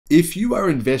If you are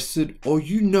invested or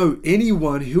you know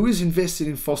anyone who is invested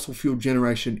in fossil fuel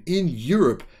generation in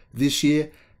Europe this year,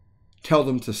 tell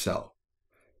them to sell.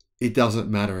 It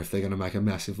doesn't matter if they're going to make a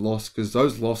massive loss, because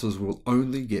those losses will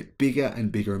only get bigger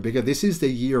and bigger and bigger. This is the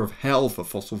year of hell for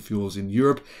fossil fuels in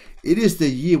Europe. It is the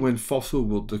year when fossil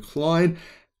will decline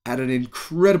at an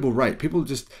incredible rate. People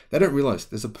they don't realize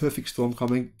there's a perfect storm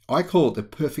coming. I call it the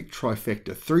perfect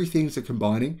trifecta. Three things are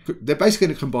combining. They're basically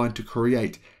going to combine to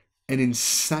create an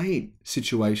insane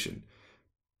situation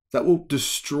that will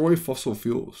destroy fossil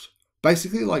fuels.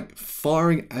 Basically like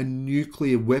firing a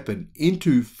nuclear weapon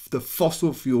into the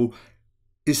fossil fuel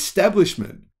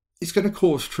establishment. It's going to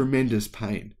cause tremendous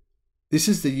pain. This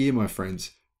is the year, my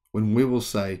friends, when we will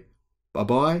say,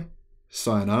 bye-bye,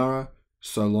 sayonara,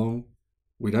 so long,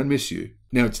 we don't miss you.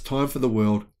 Now it's time for the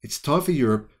world, it's time for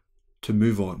Europe to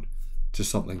move on to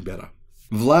something better.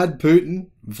 Vlad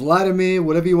Putin, Vladimir,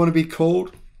 whatever you want to be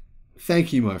called,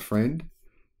 thank you, my friend,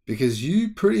 because you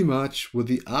pretty much were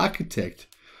the architect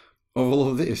of all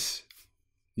of this.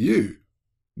 You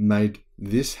made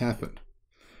this happen.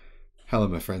 Hello,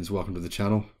 my friends. Welcome to the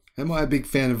channel. Am I a big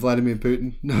fan of Vladimir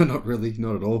Putin? No, not really.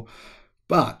 Not at all.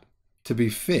 But to be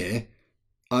fair,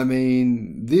 I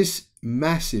mean, this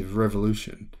massive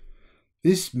revolution,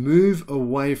 this move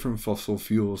away from fossil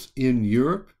fuels in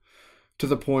Europe to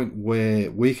the point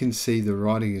where we can see the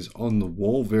writing is on the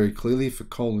wall very clearly for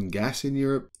coal and gas in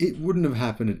Europe, it wouldn't have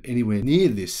happened at anywhere near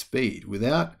this speed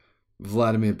without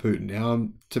Vladimir Putin. Now,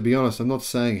 to be honest, I'm not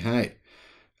saying, hey,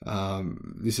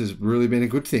 this has really been a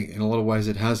good thing. In a lot of ways,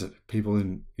 it hasn't. People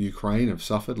in Ukraine have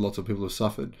suffered. Lots of people have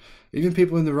suffered. Even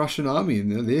people in the Russian army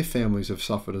and their families have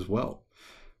suffered as well.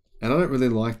 And I don't really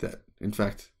like that. In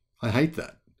fact, I hate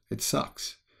that. It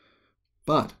sucks.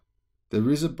 But there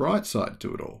is a bright side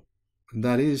to it all. And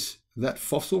that is that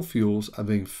fossil fuels are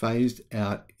being phased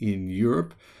out in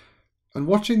Europe. And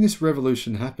watching this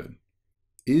revolution happen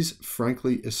is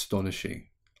frankly astonishing.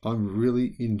 I'm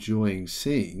really enjoying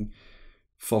seeing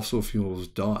fossil fuels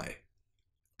die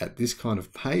at this kind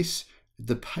of pace,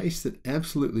 the pace that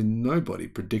absolutely nobody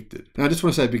predicted. Now, I just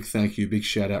want to say a big thank you, big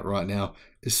shout out right now,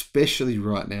 especially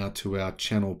right now to our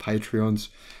channel Patreons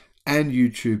and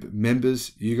YouTube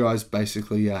members. You guys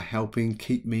basically are helping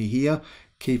keep me here,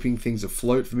 keeping things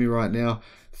afloat for me right now.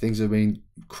 Things have been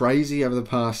crazy over the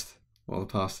past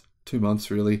 2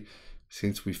 months really,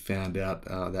 since we found out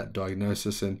that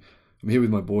diagnosis, and I'm here with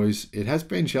my boys. It has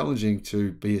been challenging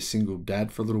to be a single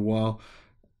dad for a little while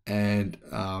and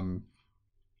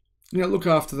look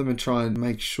after them and try and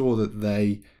make sure that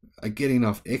they are getting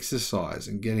enough exercise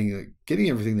and getting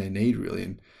everything they need really.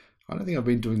 And I don't think I've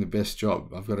been doing the best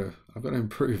job. I've got to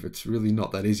improve. It's really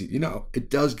not that easy. It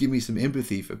does give me some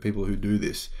empathy for people who do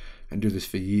this and do this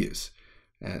for years.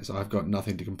 And so I've got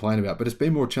nothing to complain about, but it's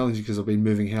been more challenging because I've been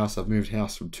moving house. I've moved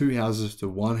house from 2 houses to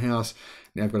 1 house.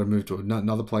 Now I've got to move to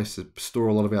another place to store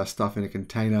a lot of our stuff in a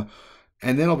container.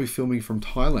 And then I'll be filming from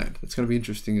Thailand. It's going to be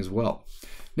interesting as well.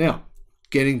 Now,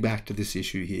 getting back to this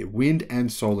issue here, wind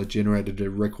and solar generated a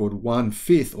record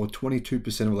 1/5 or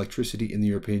 22% of electricity in the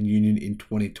European Union in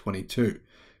 2022,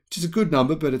 which is a good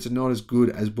number, but it's not as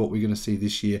good as what we're going to see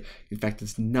this year. In fact,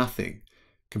 it's nothing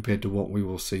compared to what we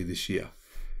will see this year.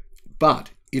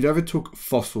 But it overtook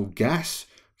fossil gas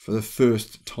for the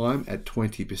first time at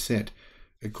 20%,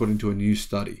 according to a new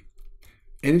study.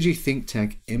 Energy think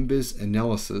tank Ember's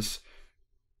analysis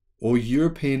or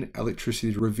European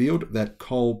electricity revealed that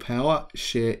coal power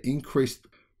share increased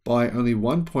by only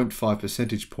 1.5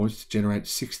 percentage points to generate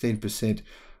 16%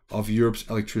 of Europe's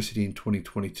electricity in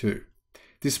 2022.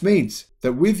 This means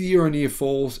that with year-on-year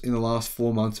falls in the last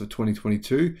 4 months of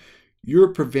 2022,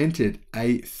 Europe prevented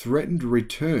a threatened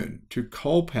return to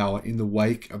coal power in the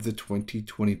wake of the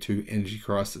 2022 energy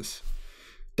crisis.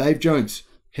 Dave Jones,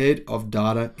 head of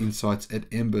data insights at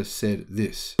Ember, said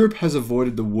this: Europe has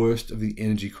avoided the worst of the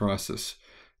energy crisis.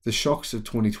 The shocks of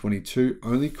 2022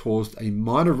 only caused a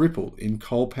minor ripple in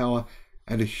coal power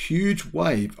and a huge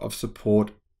wave of support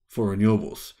for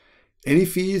renewables. Any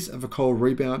fears of a coal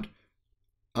rebound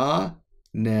are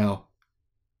now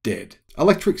dead.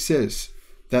 Electric says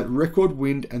that record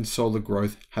wind and solar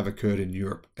growth have occurred in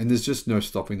Europe, and there's just no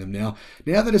stopping them now.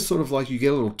 Now that it's sort of like you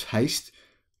get a little taste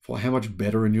for how much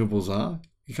better renewables are,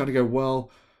 you kind of go, well,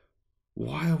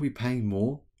 why are we paying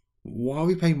more? Why are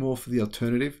we paying more for the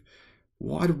alternative?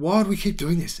 Why do we keep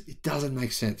doing this? It doesn't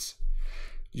make sense.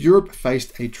 Europe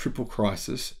faced a triple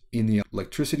crisis in the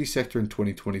electricity sector in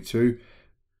 2022,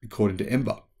 according to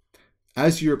Ember.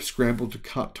 As Europe scrambled to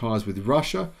cut ties with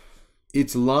Russia,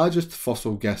 its largest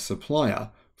fossil gas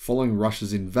supplier, following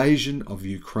Russia's invasion of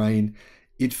Ukraine,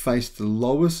 it faced the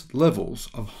lowest levels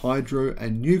of hydro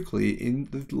and nuclear in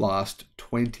the last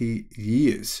 20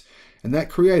 years. And that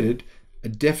created a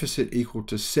deficit equal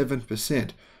to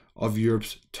 7% of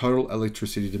Europe's total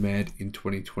electricity demand in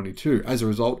 2022. As a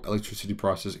result, electricity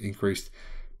prices increased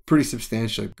pretty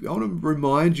substantially. I want to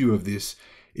remind you of this.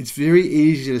 It's very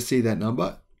easy to see that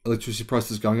number, electricity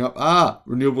prices going up.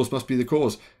 Renewables must be the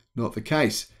cause. Not the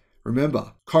case.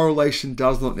 Remember, correlation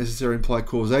does not necessarily imply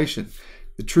causation.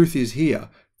 The truth is here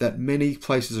that many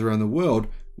places around the world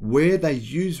where they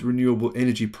use renewable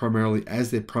energy primarily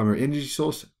as their primary energy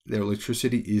source, their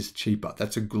electricity is cheaper.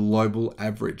 That's a global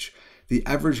average. The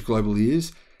average globally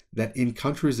is that in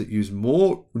countries that use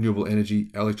more renewable energy,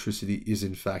 electricity is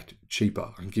in fact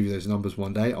cheaper. I can give you those numbers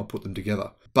one day. I'll put them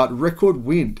together. But record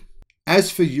wind. As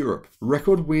for Europe,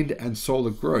 record wind and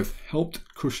solar growth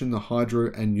helped cushion the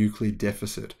hydro and nuclear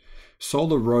deficit.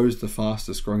 Solar rose the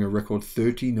fastest, growing a record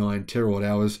 39 terawatt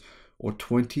hours or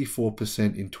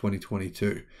 24% in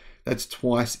 2022. That's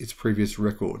twice its previous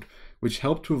record, which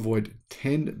helped to avoid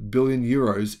 10 billion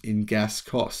euros in gas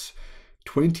costs.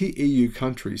 20 EU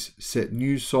countries set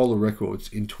new solar records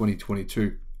in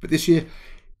 2022, but this year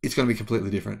it's going to be completely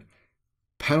different.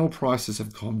 Panel prices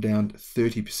have come down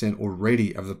 30%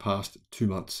 already over the past 2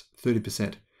 months.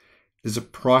 30%. There's a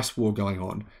price war going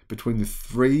on between the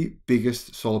 3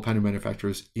 biggest solar panel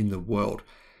manufacturers in the world.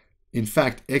 In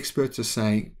fact, experts are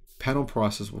saying panel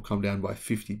prices will come down by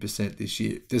 50% this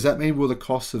year. Does that mean will the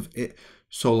cost of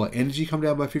solar energy come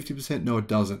down by 50%? No, it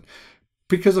doesn't.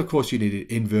 Because of course you need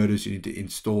inverters, you need to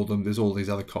install them, there's all these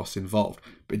other costs involved.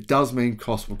 But it does mean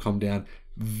costs will come down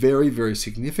very, very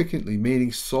significantly,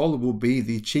 meaning solar will be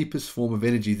the cheapest form of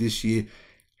energy this year,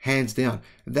 hands down.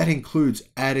 And that includes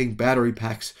adding battery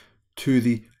packs to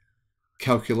the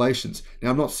calculations.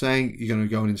 Now, I'm not saying you're going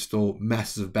to go and install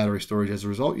masses of battery storage as a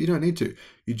result. You don't need to.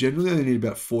 You generally only need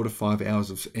about 4 to 5 hours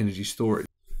of energy storage.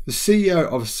 The CEO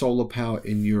of solar power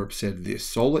in Europe said this: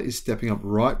 solar is stepping up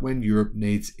right when Europe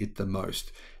needs it the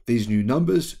most. These new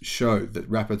numbers show that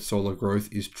rapid solar growth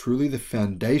is truly the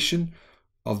foundation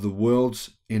of the world's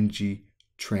energy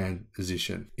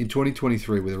transition. In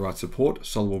 2023, with the right support,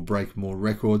 solar will break more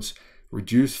records,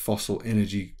 reduce fossil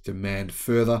energy demand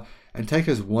further, and take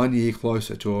us 1 year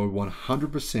closer to a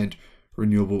 100%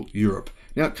 renewable Europe.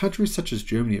 Now, countries such as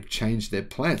Germany have changed their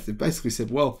plans. They've basically said,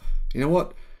 well, you know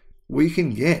what? We can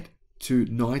get to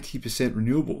 90%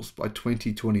 renewables by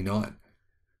 2029.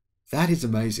 That is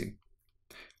amazing.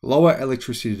 Lower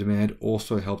electricity demand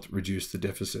also helped reduce the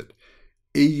deficit.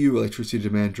 EU electricity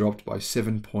demand dropped by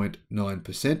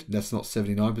 7.9%. That's not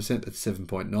 79%, that's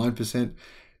 7.9%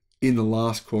 in the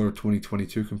last quarter of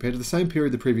 2022 compared to the same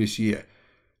period the previous year.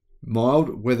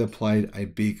 Mild weather played a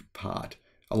big part,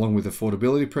 along with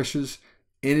affordability pressures,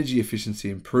 energy efficiency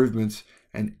improvements,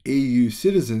 and EU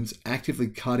citizens actively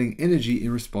cutting energy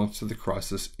in response to the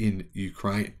crisis in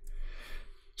Ukraine.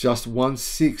 Just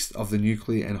 1/6 of the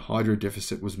nuclear and hydro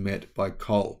deficit was met by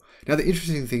coal. Now, the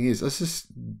interesting thing is, let's just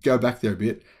go back there a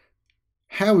bit.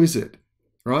 How is it,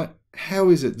 right? How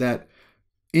is it that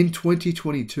in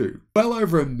 2022, well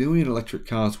over 1 million electric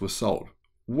cars were sold?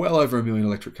 Well over 1 million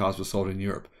electric cars were sold in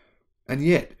Europe. And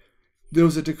yet, there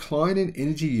was a decline in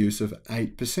energy use of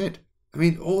 8%. I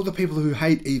mean, all the people who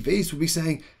hate EVs would be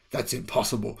saying, that's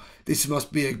impossible. This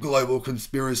must be a global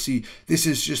conspiracy. This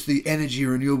is just the energy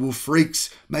renewable freaks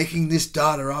making this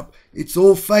data up. It's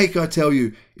all fake, I tell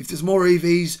you. If there's more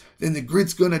EVs, then the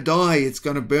grid's going to die. It's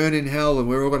going to burn in hell and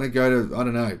we're all going to go to, I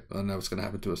don't know what's going to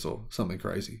happen to us all. Something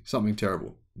crazy, something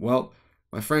terrible. Well,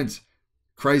 my friends,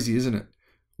 crazy, isn't it?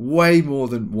 Way more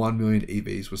than 1 million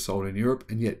EVs were sold in Europe,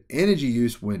 and yet energy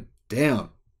use went down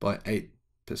by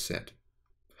 8%.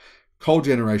 Coal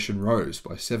generation rose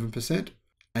by 7%,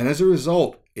 and as a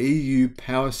result, EU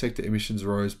power sector emissions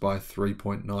rose by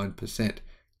 3.9%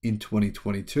 in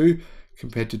 2022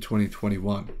 compared to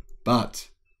 2021. But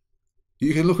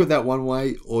you can look at that one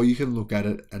way or you can look at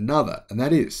it another, and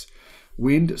that is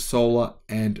wind, solar,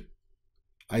 and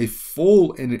a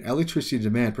fall in electricity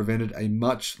demand prevented a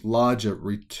much larger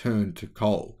return to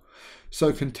coal.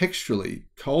 So contextually,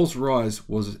 coal's rise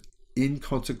was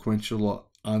inconsequential or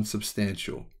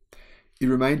unsubstantial. It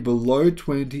remained below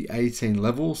 2018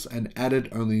 levels and added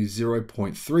only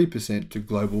 0.3% to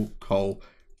global coal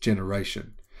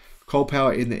generation. Coal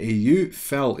power in the EU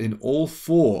fell in all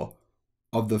 4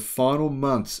 of the final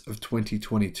months of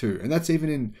 2022, and that's even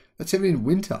in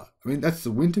winter. I mean, that's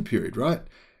the winter period, right?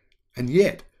 And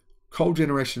yet, coal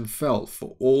generation fell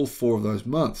for all 4 of those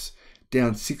months,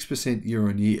 down 6% year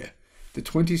on year. The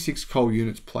 26 coal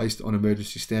units placed on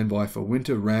emergency standby for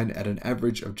winter ran at an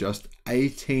average of just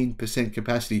 18%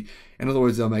 capacity. In other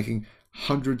words, they're making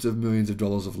hundreds of millions of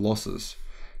dollars of losses.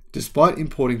 Despite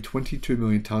importing 22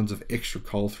 million tonnes of extra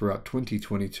coal throughout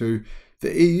 2022,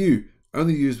 the EU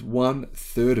only used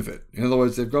 1/3 of it. In other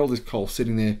words, they've got all this coal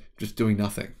sitting there just doing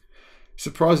nothing.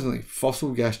 Surprisingly,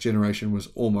 fossil gas generation was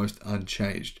almost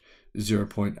unchanged,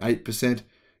 0.8%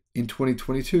 in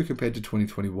 2022 compared to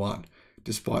 2021,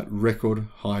 despite record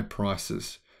high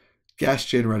prices. Gas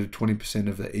generated 20%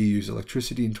 of the EU's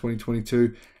electricity in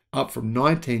 2022, up from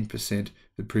 19%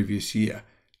 the previous year.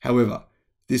 However,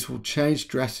 this will change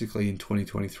drastically in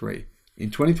 2023.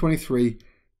 In 2023,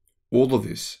 all of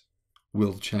this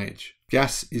will change.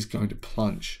 Gas is going to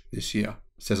plunge this year,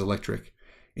 says Electric.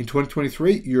 In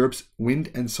 2023, Europe's wind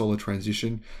and solar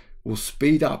transition will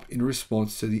speed up in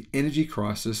response to the energy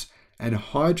crisis, and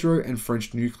hydro and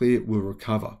French nuclear will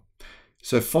recover.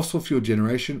 So fossil fuel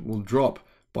generation will drop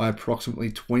by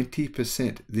approximately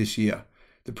 20% this year.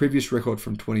 The previous record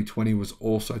from 2020 was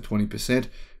also 20%,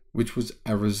 which was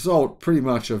a result pretty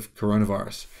much of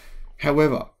coronavirus.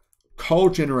 However, coal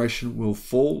generation will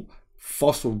fall,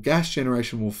 fossil gas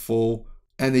generation will fall,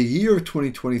 and the year of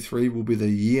 2023 will be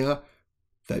the year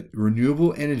that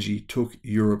renewable energy took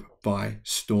Europe by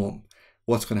storm.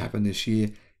 What's going to happen this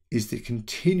year is the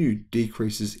continued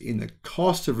decreases in the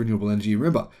cost of renewable energy.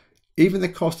 Remember, even the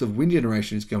cost of wind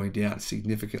generation is going down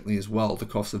significantly as well. The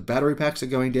cost of battery packs are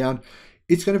going down.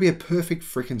 It's going to be a perfect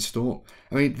freaking storm.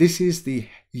 I mean, this is the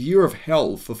year of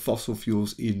hell for fossil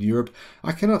fuels in Europe.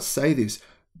 I cannot say this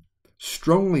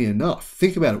strongly enough.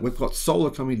 Think about it. We've got solar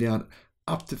coming down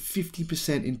up to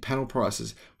 50% in panel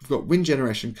prices. We've got wind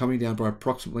generation coming down by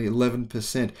approximately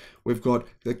 11%. We've got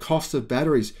the cost of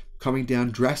batteries coming down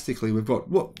drastically. We've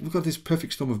got this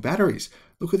perfect storm of batteries.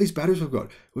 Look at these batteries we've got.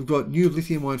 We've got new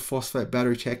lithium iron phosphate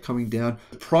battery tech coming down.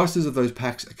 The prices of those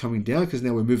packs are coming down because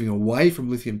now we're moving away from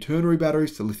lithium ternary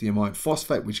batteries to lithium iron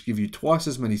phosphate, which give you twice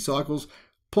as many cycles.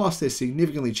 Plus, they're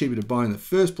significantly cheaper to buy in the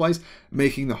first place,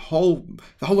 making the whole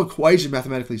equation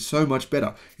mathematically so much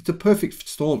better. It's a perfect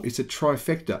storm. It's a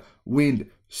trifecta: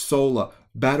 wind, solar,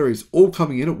 batteries, all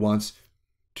coming in at once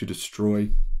to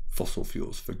destroy fossil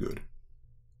fuels for good.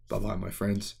 Bye-bye, my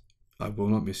friends. I will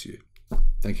not miss you.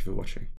 Thank you for watching.